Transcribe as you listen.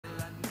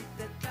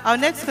Our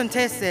next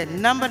contestant,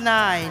 number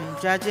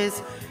 9,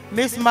 judges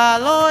Miss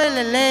Malo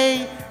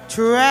Lelei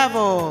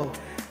Travel.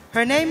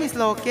 Her name is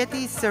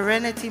Loketi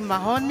Serenity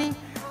Mahoni.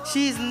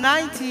 She is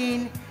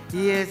 19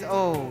 years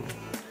old.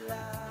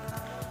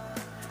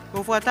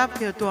 Ko fuatap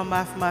ke tua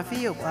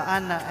mafi o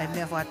ana ai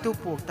me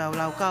fuatupu tau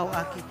lau kau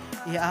aki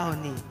I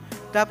ahoni.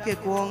 Tap ke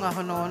kuonga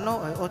hono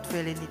o ot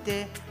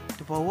felenite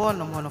tu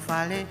powono mono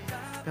fale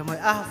pe mo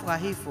aho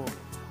frahifo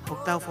o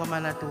tau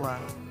fomana tua.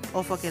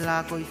 Ofa ke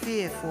la ko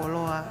ifie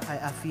foloa ai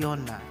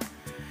afiona.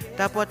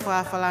 Tapot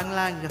fa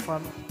falanglang ke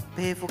fam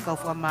pefo kau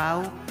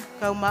famau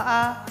kau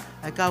maa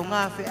ai kau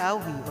nga fe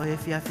auhi o e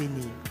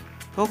fiafini.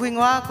 Ko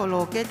kuingoa ko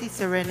Loketi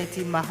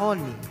Serenity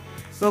Mahoni.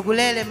 Ko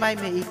gulele mai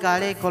me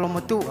ikale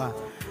kolomotua.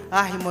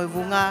 Ahi mo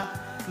vunga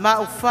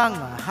ma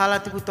ufanga hala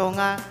tuku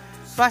Tonga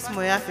pas mo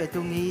afe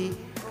tungi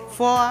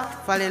foa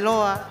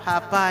faleloa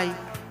hapai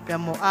pe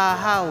mo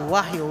ahau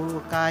wahi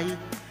o kai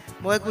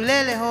mo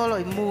gulele holo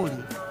I muli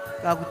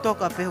ka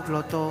kutoka pe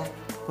hokloto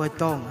ko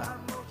Tonga.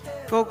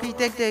 Ko ki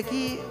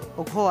ki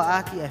o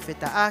hoa aki e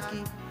feta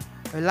aki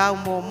o lau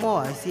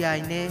mo si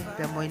aine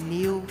pe mo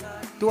niu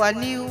tu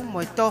aniu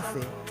mo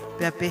tofe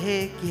pe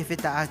pehe ki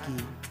feta aki.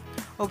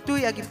 O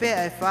tui aki pe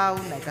e fau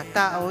na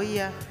kata o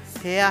ia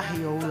he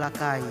ahi o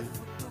ulakai.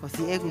 O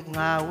si egu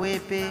ngā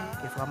wepe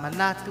ke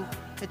whamanatu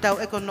e tau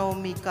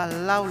ekonomika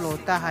laulo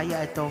taha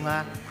ia e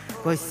Tonga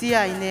ko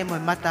sia ine mo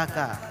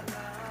mataka.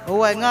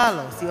 O ai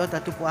ngalo si o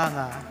tatupu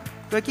anga.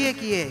 Ko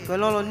Kiekie ko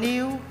lolo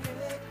niu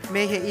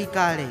me he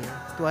ikale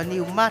tua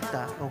niu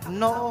mata o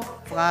noo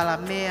whakala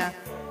mea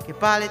ke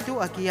pale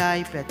tu aki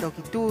ai pe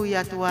toki tu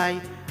ia tu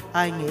ai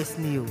nge es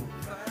niu.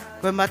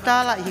 Ko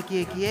matala I he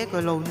Kiekie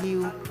ko lo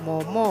niu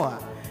moa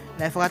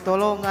na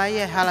whakatolo ngai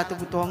e hala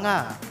tuku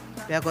Tonga.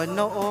 Pea koe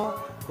noo,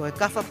 koe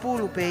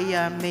kawhapulu pe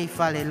ia mei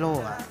whale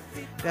loa.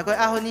 Pea koe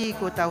ahoni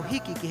ko tau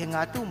hiki ki he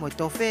ngātu mo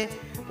tofe,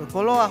 koe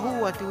koloa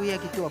hua tu ia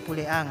ki tua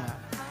pule anga.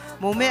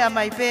 Mo mea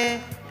mai pe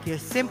ki a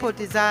simple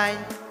design,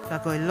 ka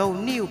koe low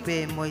niu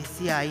pe mo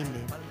sia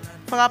ine.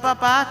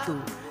 Whakapapa atu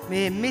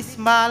me Miss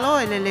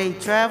Malo Lelei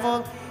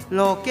Travel,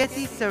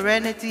 Loketi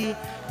Serenity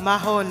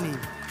Mahoni.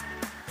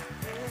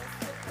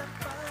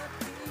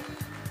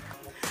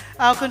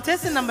 Our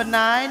contestant number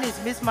 9 is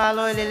Miss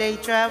Malo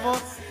Lelei Travel,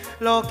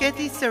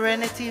 Loketi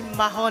Serenity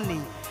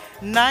Mahoni,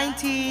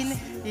 19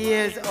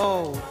 years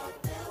old.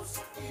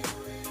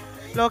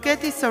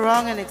 Loketi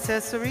sarong and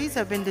accessories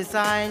have been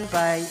designed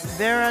by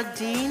Vera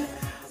Dean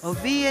of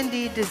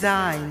V&D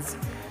Designs.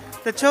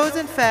 The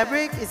chosen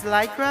fabric is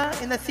lycra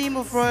in the theme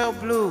of royal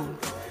blue.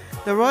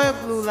 The royal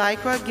blue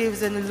lycra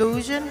gives an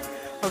illusion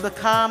of the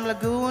calm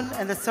lagoon,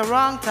 and the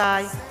sarong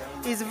tie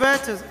is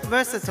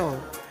versatile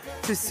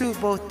to suit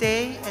both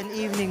day and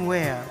evening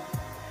wear.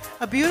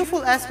 A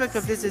beautiful aspect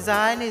of this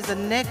design is the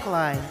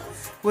neckline,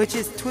 which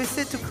is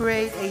twisted to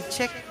create a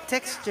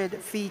textured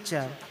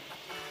feature.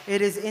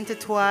 It is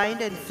intertwined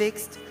and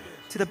fixed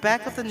to the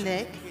back of the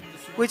neck,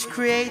 which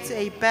creates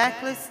a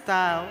backless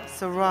style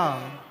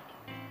sarong.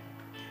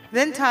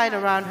 Then tied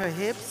around her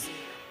hips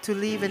to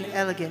leave an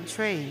elegant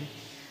train.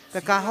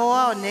 The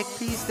kahoa or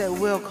neckpiece that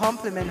will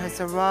complement her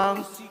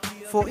sarong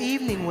for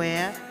evening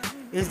wear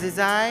is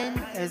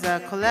designed as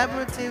a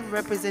collaborative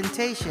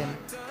representation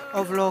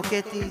of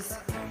Loketi's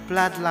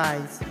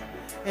bloodlines.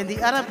 In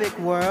the Arabic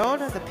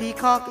world, the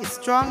peacock is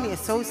strongly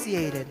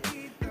associated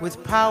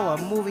with power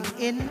moving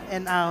in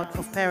and out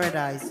of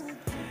paradise.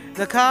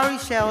 The cowrie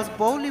shells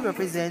boldly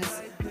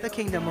represents the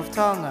kingdom of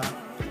Tonga.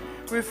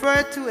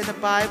 Referred to in the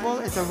Bible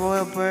as a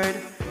royal bird,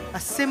 a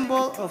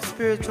symbol of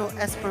spiritual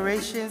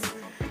aspirations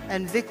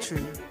and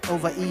victory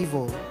over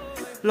evil.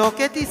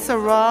 Loketi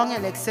sarong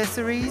and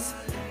accessories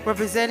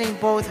representing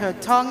both her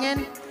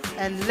Tongan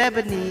and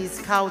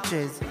Lebanese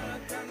cultures.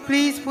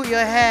 Please put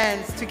your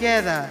hands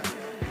together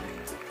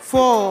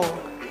for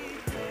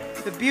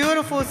the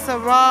beautiful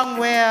sarong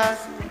wear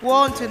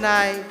worn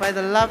tonight by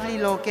the lovely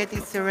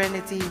Loketi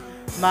Serenity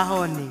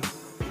Mahoni.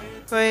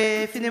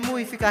 Koe whinemu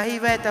I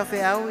whikahiwa e tau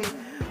whiaui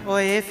o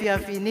e whia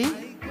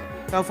whini.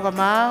 Kau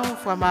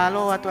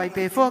whamalo atu ai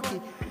pe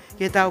foki.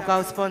 Ke tau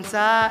kau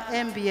sponsor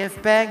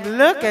MBF Bank.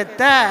 Look at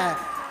that!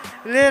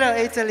 Little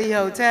Italy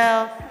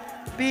Hotel,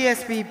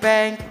 BSB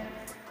Bank,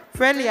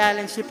 Friendly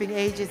Island Shipping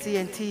Agency,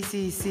 and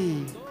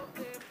TCC.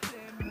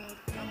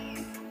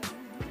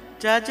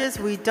 Judges,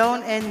 we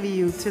don't envy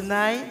you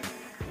tonight.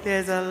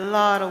 There's a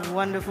lot of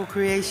wonderful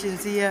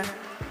creations here.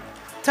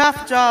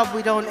 Tough job,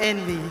 we don't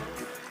envy.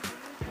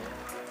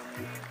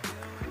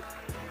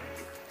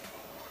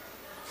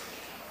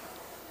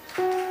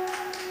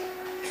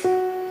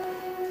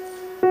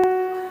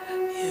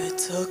 You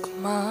took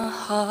my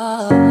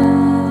heart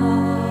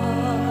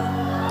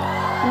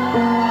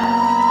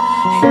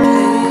and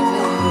gave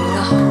it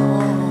a home.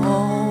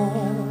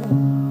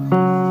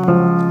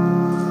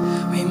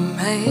 We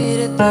made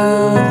it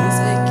through these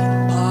aching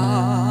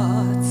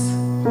parts,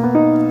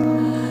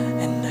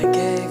 and I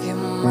gave you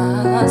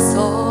my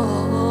soul.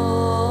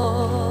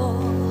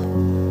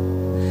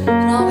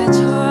 Now we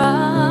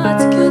try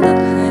to kill the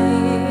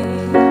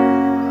pain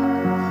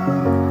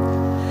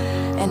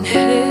and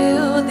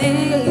heal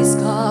these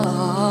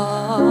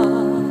scars.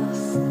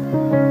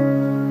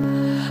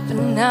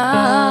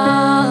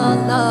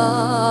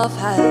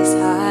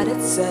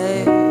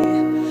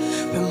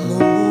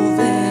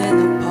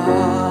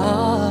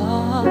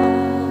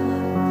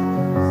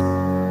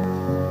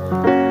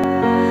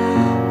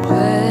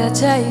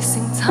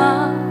 chasing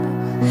time.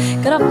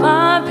 Gotta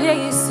find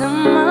peace of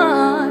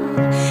mind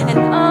and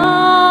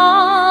understand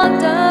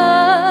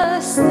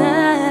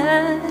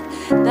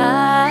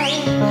that,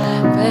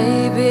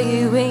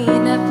 baby, we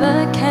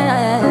never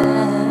can.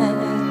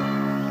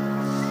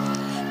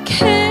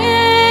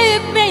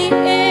 Keep me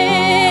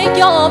in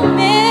your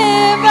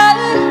mirror,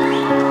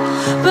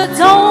 but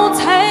don't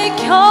take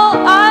your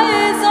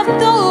eyes off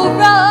the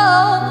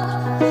road.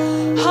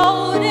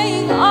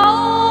 Holding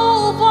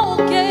on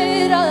won't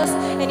get us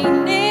any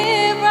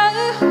nearer,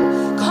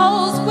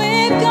 'cause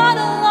we've got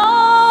a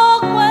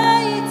long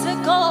way to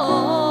go.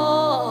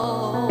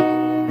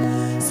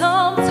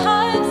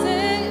 Sometimes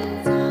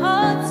it's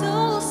hard to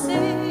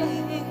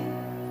see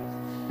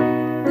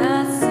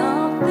that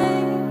some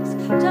things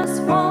just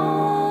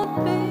won't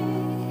be,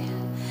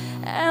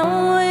 and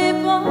we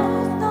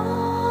both know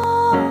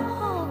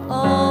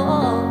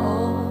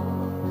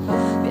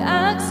we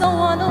act so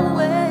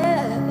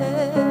unaware,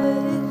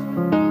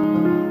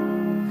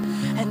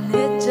 and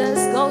it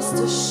just goes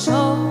to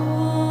show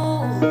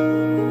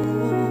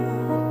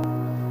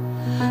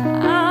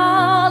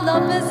our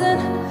love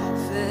isn't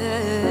fair.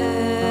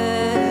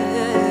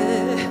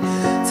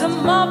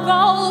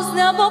 Tomorrow's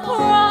never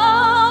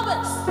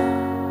promised,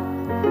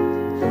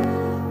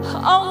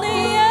 only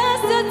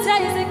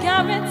yesterday's a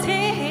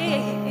guarantee.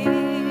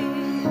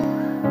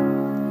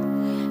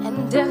 And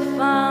if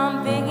I'm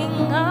being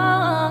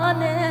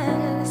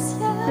honest,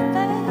 yeah,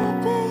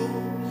 baby,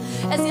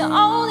 it's the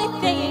only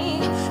thing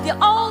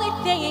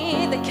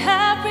that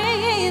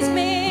carries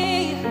me.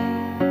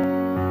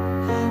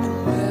 And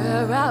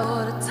we're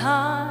out of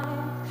time.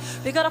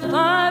 We gotta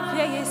find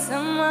peace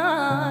of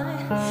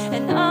mind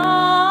and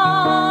understand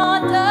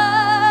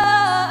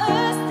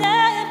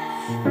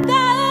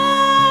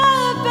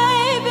that,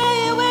 baby,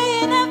 we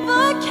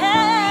never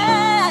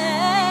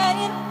can.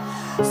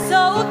 So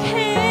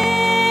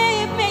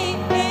keep me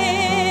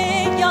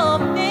in your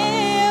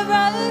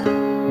mirror,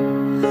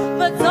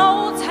 but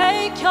don't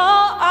take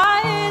your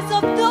eyes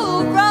off the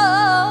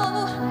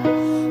road.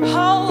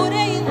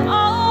 Holding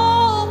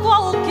on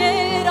won't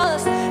get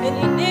us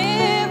any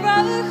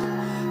nearer,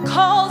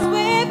 'cause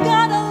we've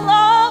got a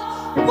long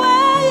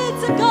way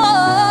to go.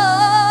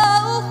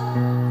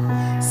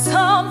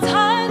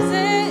 Sometimes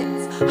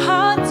it's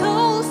hard to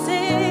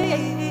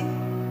see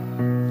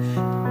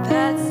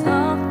that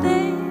some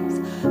things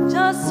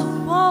just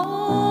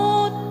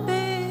won't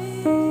be.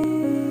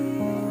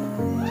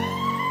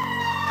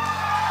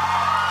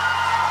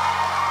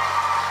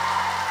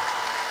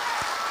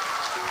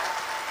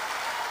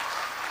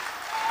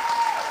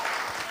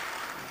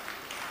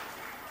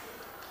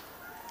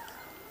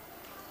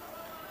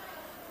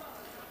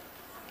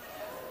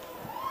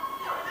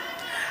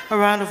 A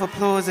round of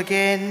applause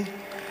again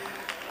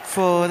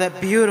for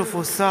that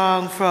beautiful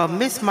song from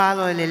Miss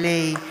Malo and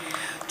Lelei,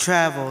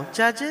 Travel.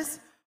 Judges?